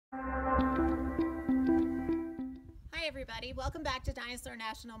Hi everybody, welcome back to Dinosaur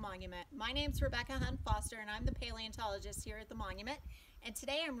National Monument. My name's Rebecca Hunt Foster and I'm the paleontologist here at the monument. And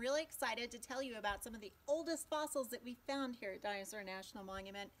today I'm really excited to tell you about some of the oldest fossils that we found here at Dinosaur National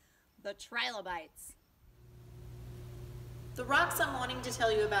Monument, the Trilobites. The rocks I'm wanting to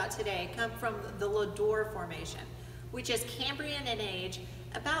tell you about today come from the Lador Formation, which is Cambrian in age,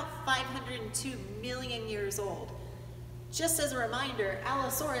 about 502 million years old. Just as a reminder,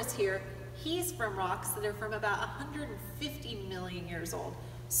 Allosaurus here, he's from rocks that are from about 150 million years old.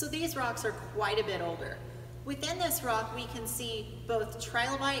 So these rocks are quite a bit older. Within this rock, we can see both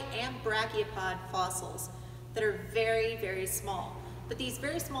trilobite and brachiopod fossils that are very, very small. But these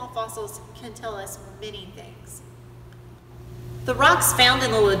very small fossils can tell us many things. The rocks found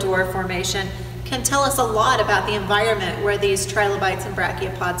in the Lador Formation can tell us a lot about the environment where these trilobites and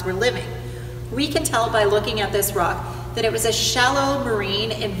brachiopods were living. We can tell by looking at this rock that it was a shallow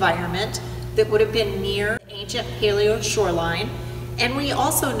marine environment that would have been near ancient paleo shoreline. And we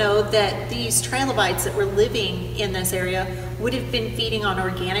also know that these trilobites that were living in this area would have been feeding on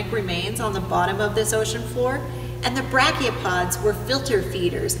organic remains on the bottom of this ocean floor. And the brachiopods were filter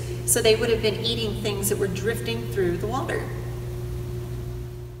feeders, so they would have been eating things that were drifting through the water.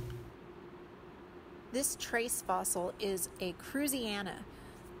 This trace fossil is a Cruziana,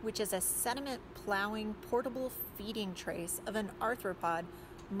 which is a sediment plowing portable feeding trace of an arthropod,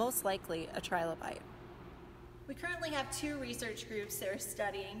 most likely a trilobite. We currently have two research groups that are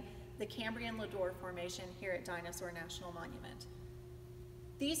studying the Cambrian Lador Formation here at Dinosaur National Monument.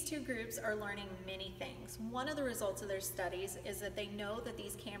 These two groups are learning many things. One of the results of their studies is that they know that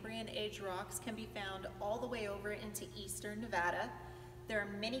these Cambrian age rocks can be found all the way over into eastern Nevada. There are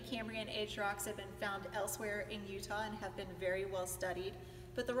many Cambrian age rocks that have been found elsewhere in Utah and have been very well studied.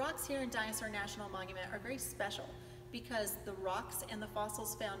 But the rocks here in Dinosaur National Monument are very special because the rocks and the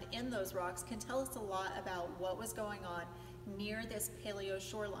fossils found in those rocks can tell us a lot about what was going on near this paleo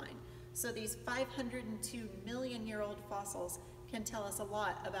shoreline. So these 502 million year old fossils can tell us a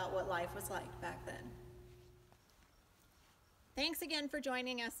lot about what life was like back then. Thanks again for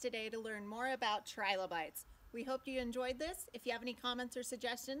joining us today to learn more about trilobites. We hope you enjoyed this. If you have any comments or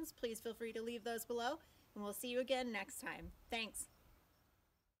suggestions, please feel free to leave those below, and we'll see you again next time. Thanks.